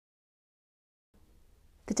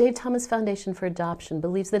The Dave Thomas Foundation for Adoption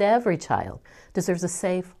believes that every child deserves a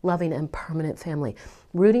safe, loving, and permanent family,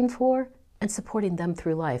 rooting for and supporting them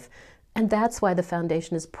through life. And that's why the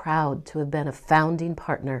foundation is proud to have been a founding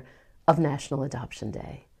partner of National Adoption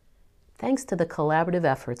Day. Thanks to the collaborative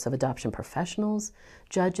efforts of adoption professionals,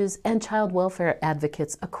 judges, and child welfare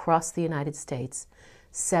advocates across the United States,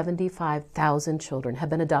 75,000 children have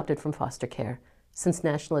been adopted from foster care since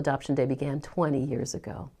National Adoption Day began 20 years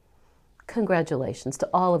ago. Congratulations to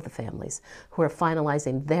all of the families who are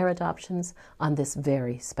finalizing their adoptions on this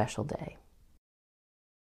very special day.